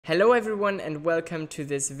Hello everyone and welcome to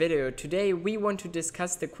this video. Today we want to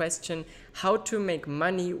discuss the question how to make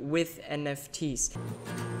money with NFTs.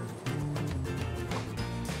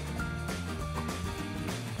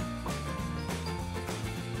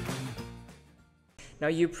 Now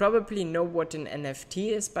you probably know what an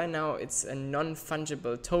NFT is by now. It's a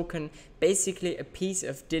non-fungible token, basically a piece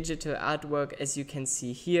of digital artwork as you can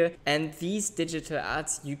see here. And these digital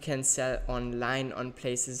arts you can sell online on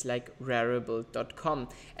places like Rarible.com.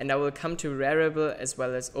 And I will come to Rarible as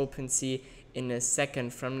well as OpenSea in a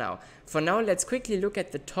second from now. For now, let's quickly look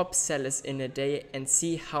at the top sellers in a day and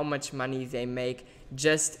see how much money they make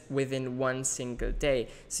just within one single day.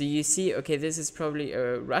 So you see, okay, this is probably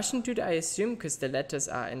a Russian dude, I assume, because the letters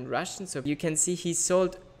are in Russian. So you can see he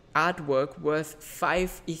sold artwork worth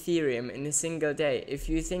 5 Ethereum in a single day. If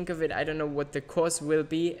you think of it, I don't know what the course will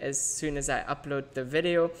be as soon as I upload the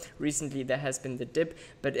video. Recently there has been the dip,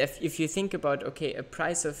 but if you think about, okay, a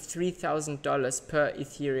price of $3,000 per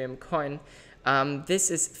Ethereum coin,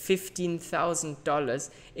 this is $15,000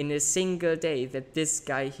 in a single day that this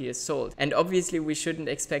guy here sold. And obviously we shouldn't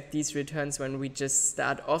expect these returns when we just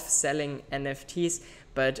start off selling NFTs,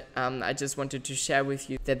 but I just wanted to share with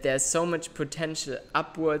you that there's so much potential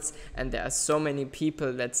upwards and there are so many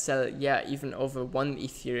people that sell, even over 1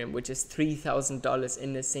 Ethereum, which is $3,000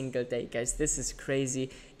 in a single day. Guys, this is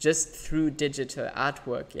crazy, just through digital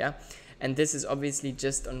artwork, And this is obviously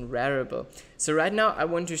just on Rarible. So right now I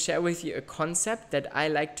want to share with you a concept that I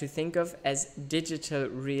like to think of as digital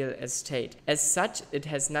real estate. As such, it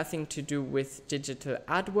has nothing to do with digital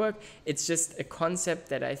artwork. It's just a concept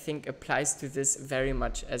that I think applies to this very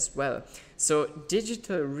much as well. So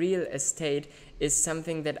digital real estate is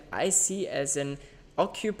something that I see as an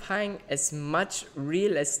occupying as much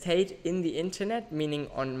real estate in the internet, meaning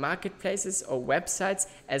on marketplaces or websites,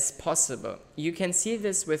 as possible. You can see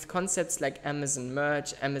this with concepts like Amazon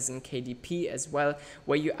Merch, Amazon KDP as well,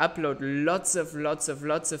 where you upload lots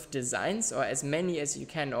of designs, or as many as you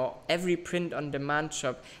can, or every print on demand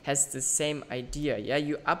shop has the same idea.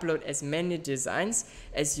 You upload as many designs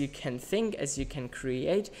as you can think, as you can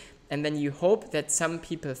create, and then you hope that some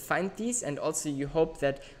people find these, and also you hope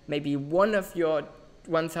that maybe one of your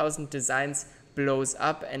 1,000 designs blows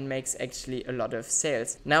up and makes actually a lot of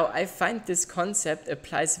sales. Now I find this concept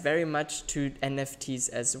applies very much to NFTs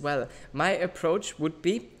as well. My approach would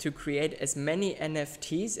be to create as many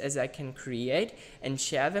NFTs as I can create and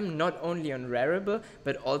share them not only on Rarible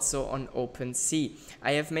but also on OpenSea.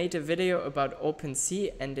 I have made a video about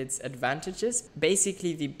OpenSea and its advantages.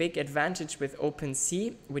 Basically the big advantage with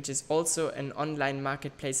OpenSea, which is also an online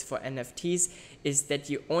marketplace for NFTs, is that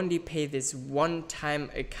you only pay this one-time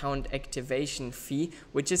account activation fee,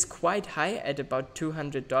 which is quite high at about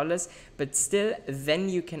 $200, but still then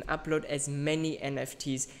you can upload as many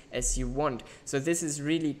NFTs as you want. So this is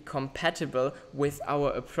really compatible with our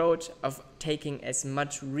approach of taking as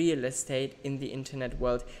much real estate in the internet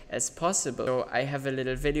world as possible. So I have a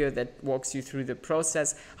little video that walks you through the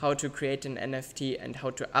process, how to create an NFT and how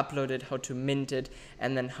to upload it, how to mint it,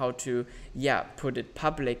 and then how to put it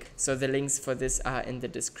public. So the links for this are in the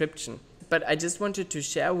description. But I just wanted to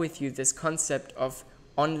share with you this concept of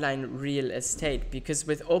online real estate, because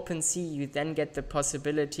with OpenSea you then get the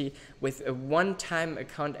possibility with a one-time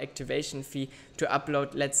account activation fee to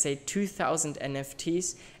upload, let's say, 2,000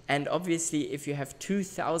 NFTs, and obviously if you have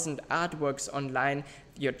 2,000 artworks online,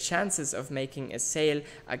 your chances of making a sale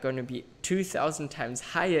are going to be 2,000 times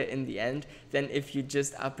higher in the end than if you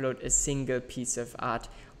just upload a single piece of art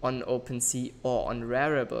on OpenSea or on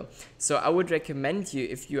Rarible. So I would recommend you,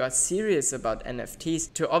 if you are serious about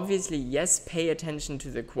NFTs, to obviously, yes, pay attention to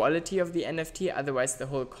the quality of the NFT, otherwise the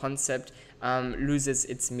whole concept loses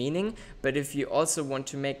its meaning. But if you also want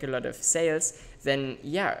to make a lot of sales, then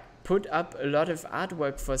put up a lot of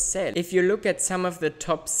artwork for sale. If you look at some of the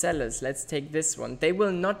top sellers, let's take this one, they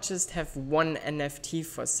will not just have one NFT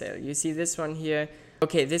for sale. You see this one here.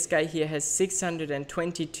 Okay, this guy here has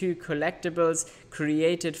 622 collectibles,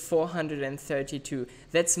 created 432.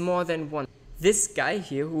 That's more than one. This guy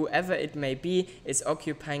here, whoever it may be, is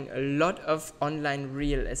occupying a lot of online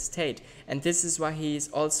real estate. And this is why he is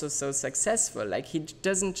also so successful. Like, he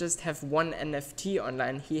doesn't just have one NFT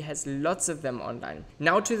online, he has lots of them online.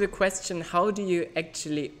 Now to the question, how do you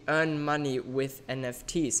actually earn money with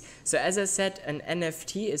NFTs? So as I said, an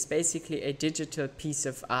NFT is basically a digital piece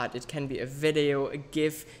of art. It can be a video, a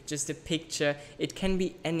GIF, just a picture. It can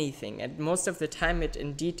be anything. And most of the time it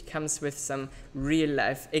indeed comes with some real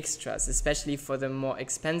life extras, especially for the more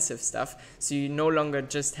expensive stuff. So you no longer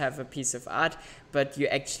just have a piece of art, but you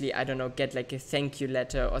actually, I don't know, get like a thank you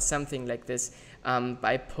letter or something like this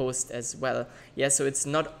by post as well. Yeah, so it's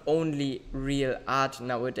not only real art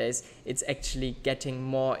nowadays, it's actually getting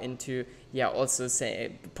more into, yeah, also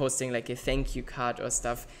say posting like a thank you card or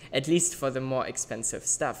stuff, at least for the more expensive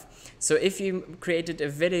stuff. So if you created a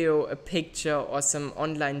video, a picture, or some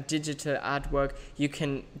online digital artwork, you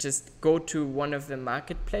can just go to one of the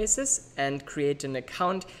marketplaces and create an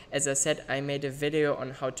account. As I said, I made a video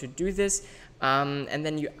on how to do this. And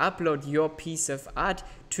then you upload your piece of art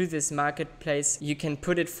to this marketplace. You can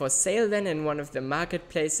put it for sale then in one of the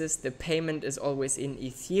marketplaces. The payment is always in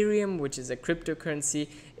Ethereum, which is a cryptocurrency.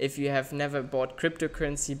 If you have never bought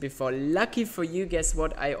cryptocurrency before, lucky for you, guess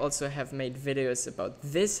what? I also have made videos about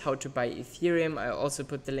this, how to buy Ethereum. I also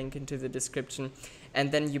put the link into the description.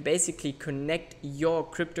 And then you basically connect your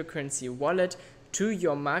cryptocurrency wallet to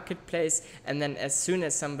your marketplace, and then as soon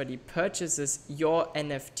as somebody purchases your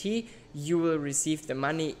NFT, you will receive the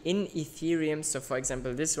money in Ethereum. So for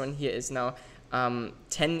example, this one here is now 10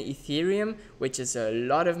 Ethereum, which is a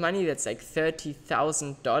lot of money. That's like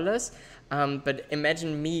 $30,000. But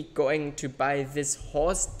imagine me going to buy this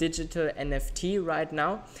horse digital NFT right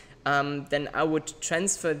now. Then I would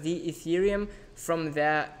transfer the Ethereum from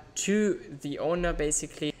there to the owner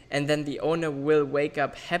basically, and then the owner will wake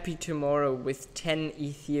up happy tomorrow with 10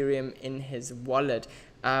 Ethereum in his wallet.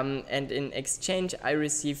 And in exchange I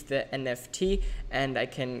receive the NFT and I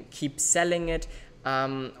can keep selling it,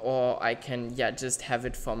 or I can just have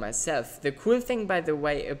it for myself. The cool thing, by the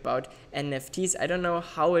way, about NFTs, I don't know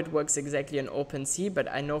how it works exactly on OpenSea,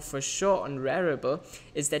 but I know for sure on Rarible,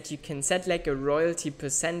 is that you can set like a royalty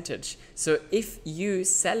percentage. So if you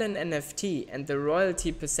sell an NFT and the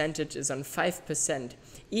royalty percentage is on 5%,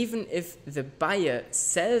 even if the buyer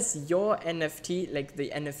sells your NFT, like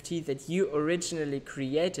the NFT that you originally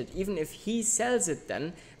created, even if he sells it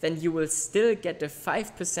then you will still get a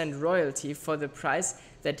 5% royalty for the price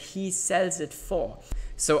that he sells it for.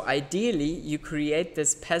 So ideally, you create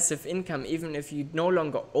this passive income even if you no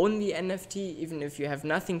longer own the NFT, even if you have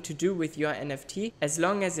nothing to do with your NFT. As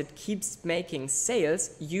long as it keeps making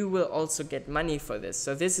sales, you will also get money for this.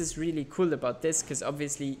 So this is really cool about this, because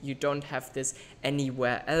obviously you don't have this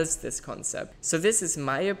anywhere else, this concept. So this is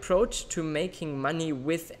my approach to making money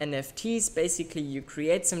with NFTs. Basically, you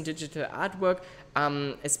create some digital artwork,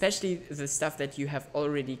 especially the stuff that you have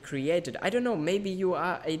already created. I don't know, maybe you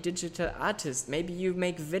are a digital artist, maybe you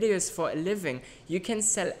make videos for a living, you can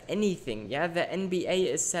sell anything. Yeah, the NBA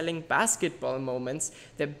is selling basketball moments,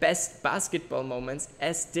 the best basketball moments,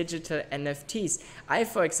 as digital NFTs. I,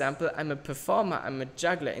 for example, I'm a performer, I'm a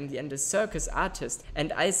juggler, in the end a circus artist,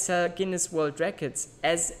 and I sell Guinness World Records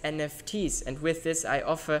as NFTs, and with this I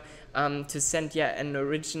offer to send an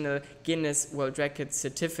original Guinness World Record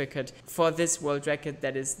certificate for this world record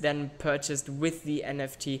that is then purchased with the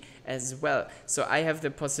NFT as well. So I have the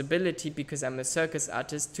possibility, because I'm a circus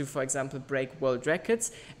artist, to, for example, break world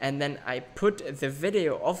records, and then I put the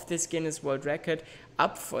video of this Guinness World Record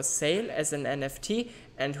up for sale as an NFT,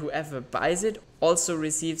 and whoever buys it also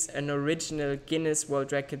receives an original Guinness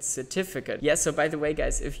World Records certificate. Yeah, so by the way,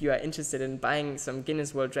 guys, if you are interested in buying some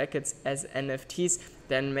Guinness World Records as NFTs,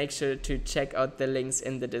 then make sure to check out the links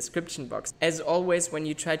in the description box. As always, when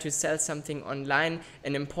you try to sell something online,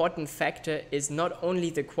 an important factor is not only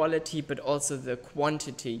the quality but also the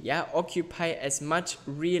quantity. Yeah, occupy as much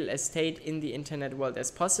real estate in the internet world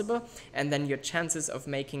as possible, and then your chances of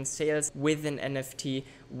making sales with an NFT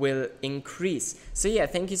will increase. So yeah,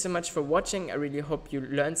 thank you so much for watching. I really hope you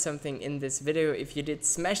learned something in this video. If you did,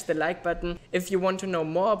 smash the like button. If you want to know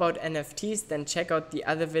more about NFTs, then check out the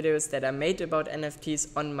other videos that I made about NFTs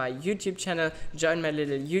on my YouTube channel. Join my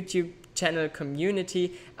little YouTube channel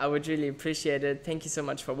community. I would really appreciate it. Thank you so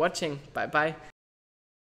much for watching. Bye bye.